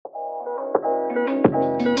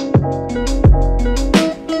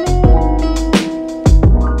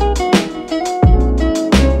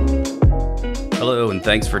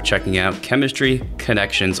thanks for checking out Chemistry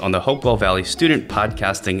Connections on the Hopewell Valley Student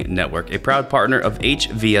Podcasting Network, a proud partner of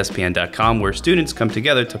hvspn.com, where students come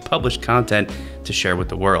together to publish content to share with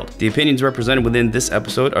the world. The opinions represented within this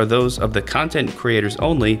episode are those of the content creators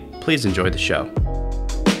only. Please enjoy the show.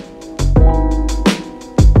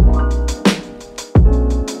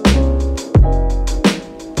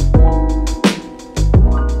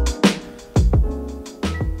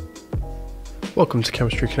 Welcome to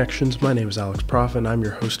Chemistry Connections. My name is Alex Prof, and I'm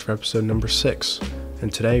your host for episode number 6.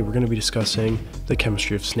 And today we're going to be discussing the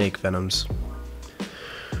chemistry of snake venoms.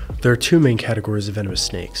 There are two main categories of venomous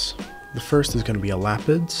snakes. The first is going to be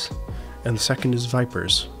Elapids, and the second is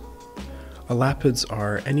Vipers. Elapids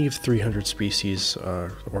are any of 300 species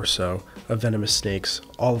or so of venomous snakes,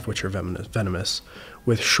 all of which are venomous,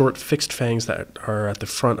 with short fixed fangs that are at the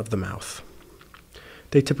front of the mouth.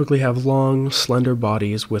 They typically have long, slender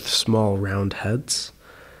bodies with small, round heads,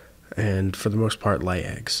 and for the most part lay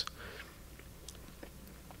eggs.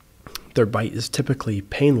 Their bite is typically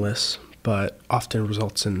painless, but often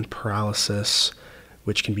results in paralysis,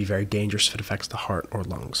 which can be very dangerous if it affects the heart or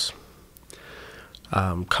lungs.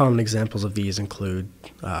 Common examples of these include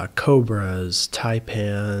cobras,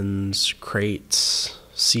 taipans, kraits,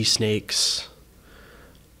 sea snakes.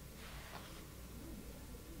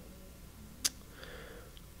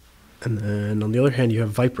 And then on the other hand, you have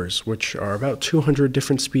vipers, which are about 200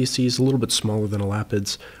 different species, a little bit smaller than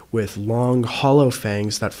elapids, with long, hollow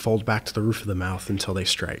fangs that fold back to the roof of the mouth until they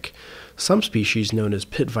strike. Some species, known as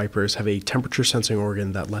pit vipers, have a temperature-sensing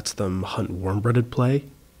organ that lets them hunt warm-blooded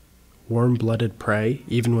prey,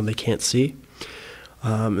 even when they can't see.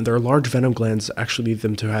 And their large venom glands actually lead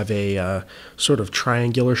them to have a sort of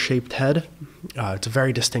triangular-shaped head. It's a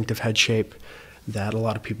very distinctive head shape that a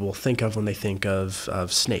lot of people will think of when they think of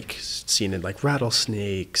snake, seen in like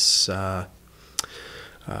rattlesnakes, any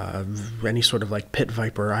sort of like pit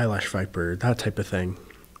viper, eyelash viper, that type of thing.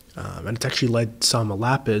 And it's actually led some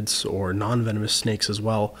elapids or non-venomous snakes as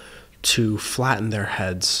well to flatten their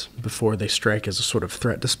heads before they strike as a sort of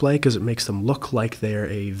threat display, because it makes them look like they're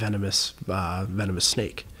a venomous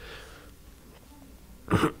snake.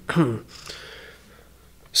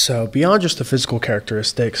 So beyond just the physical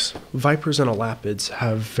characteristics, vipers and elapids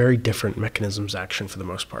have very different mechanisms of action for the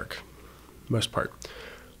most part.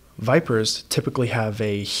 Vipers typically have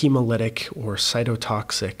a hemolytic or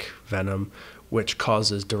cytotoxic venom, which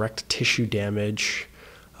causes direct tissue damage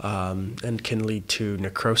and can lead to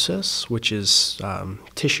necrosis, which is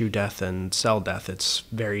tissue death and cell death. It's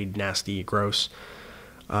very nasty, gross.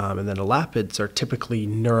 And then elapids are typically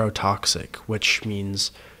neurotoxic, which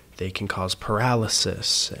means they can cause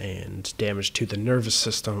paralysis and damage to the nervous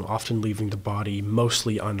system, often leaving the body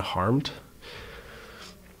mostly unharmed.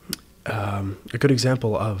 A good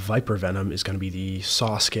example of viper venom is going to be the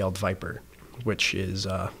saw-scaled viper, which is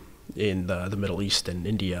in the Middle East and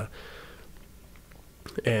India.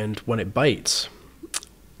 And when it bites,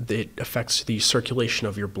 it affects the circulation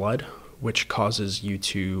of your blood, which causes you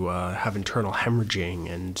to have internal hemorrhaging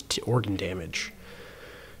and organ damage.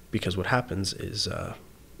 Because what happens is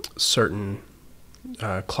certain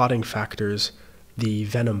clotting factors, the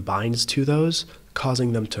venom binds to those,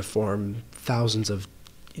 causing them to form thousands of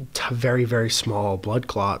very, very small blood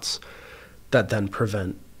clots that then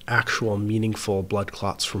prevent actual meaningful blood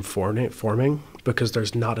clots from forming, because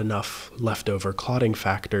there's not enough leftover clotting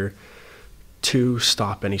factor to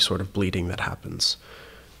stop any sort of bleeding that happens.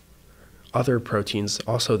 Other proteins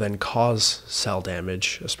also then cause cell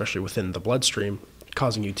damage, especially within the bloodstream,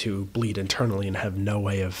 causing you to bleed internally and have no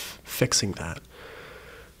way of fixing that,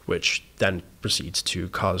 which then proceeds to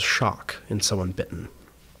cause shock in someone bitten.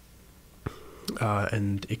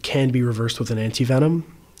 And it can be reversed with an antivenom,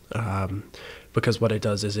 because what it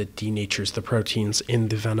does is it denatures the proteins in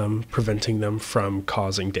the venom, preventing them from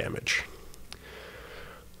causing damage.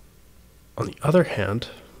 On the other hand,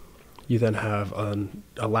 you then have a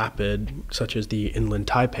lapid, such as the inland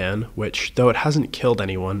taipan, which, though it hasn't killed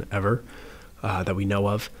anyone ever, that we know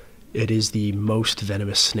of, it is the most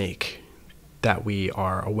venomous snake that we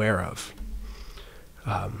are aware of.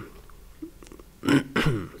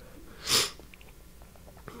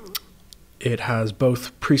 It has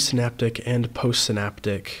both presynaptic and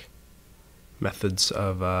postsynaptic methods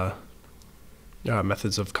of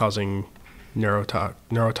causing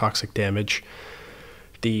neurotoxic damage.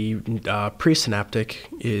 The presynaptic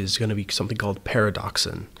is going to be something called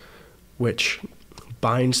paradoxin, which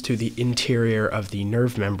binds to the interior of the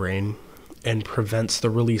nerve membrane and prevents the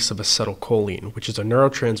release of acetylcholine, which is a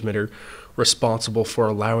neurotransmitter responsible for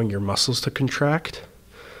allowing your muscles to contract.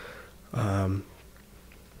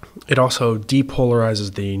 It also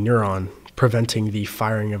depolarizes the neuron, preventing the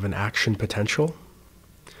firing of an action potential.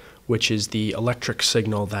 which is the electric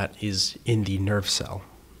signal that is in the nerve cell.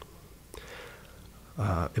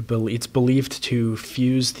 It's believed to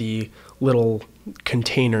fuse the little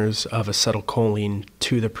containers of acetylcholine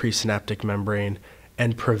to the presynaptic membrane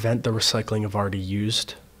and prevent the recycling of already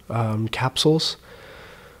used capsules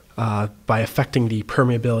by affecting the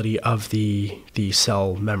permeability of the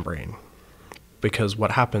cell membrane. Because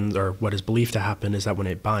what happens, or what is believed to happen, is that when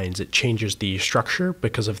it binds, it changes the structure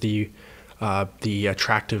because of the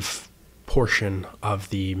attractive portion of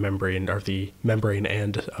the membrane, or the membrane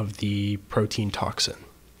end of the protein toxin.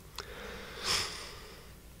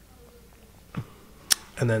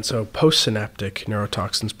 And then, so postsynaptic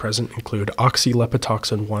neurotoxins present include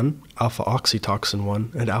oxylepitoxin 1, alpha-oxytoxin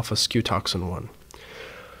 1, and alpha-scutoxin 1,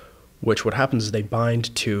 which what happens is they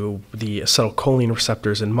bind to the acetylcholine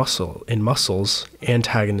receptors in muscles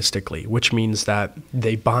antagonistically, which means that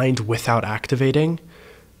they bind without activating,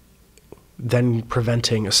 then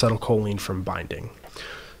preventing acetylcholine from binding.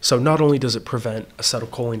 So not only does it prevent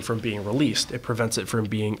acetylcholine from being released, it prevents it from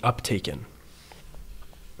being uptaken.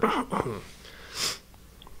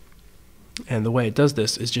 And the way it does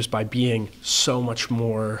this is just by being so much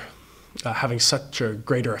more, having such a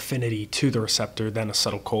greater affinity to the receptor than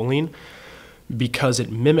acetylcholine, because it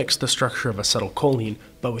mimics the structure of acetylcholine,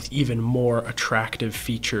 but with even more attractive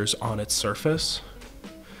features on its surface.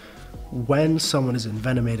 When someone is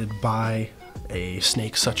envenomated by a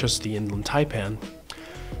snake such as the inland taipan,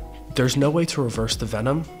 there's no way to reverse the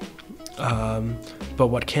venom, but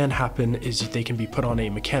what can happen is they can be put on a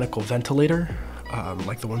mechanical ventilator,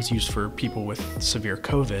 like the ones used for people with severe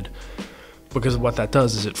COVID, because what that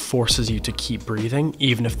does is it forces you to keep breathing,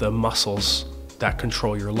 even if the muscles that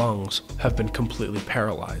control your lungs have been completely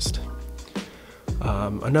paralyzed.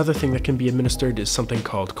 Another thing that can be administered is something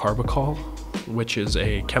called carbachol, which is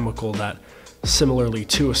a chemical that, similarly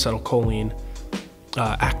to acetylcholine,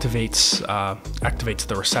 activates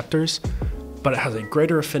the receptors, but it has a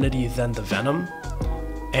greater affinity than the venom,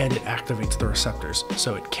 and it activates the receptors.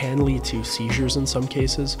 So it can lead to seizures in some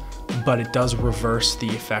cases, but it does reverse the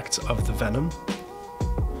effects of the venom.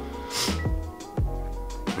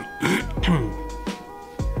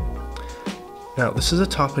 Now, this is a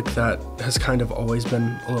topic that has kind of always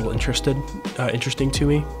been a little interesting to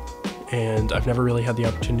me, and I've never really had the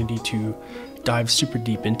opportunity to dive super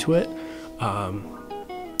deep into it.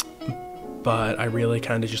 But I really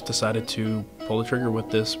kind of just decided to pull the trigger with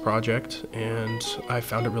this project, and I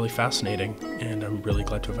found it really fascinating, and I'm really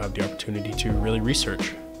glad to have had the opportunity to really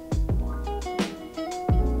research.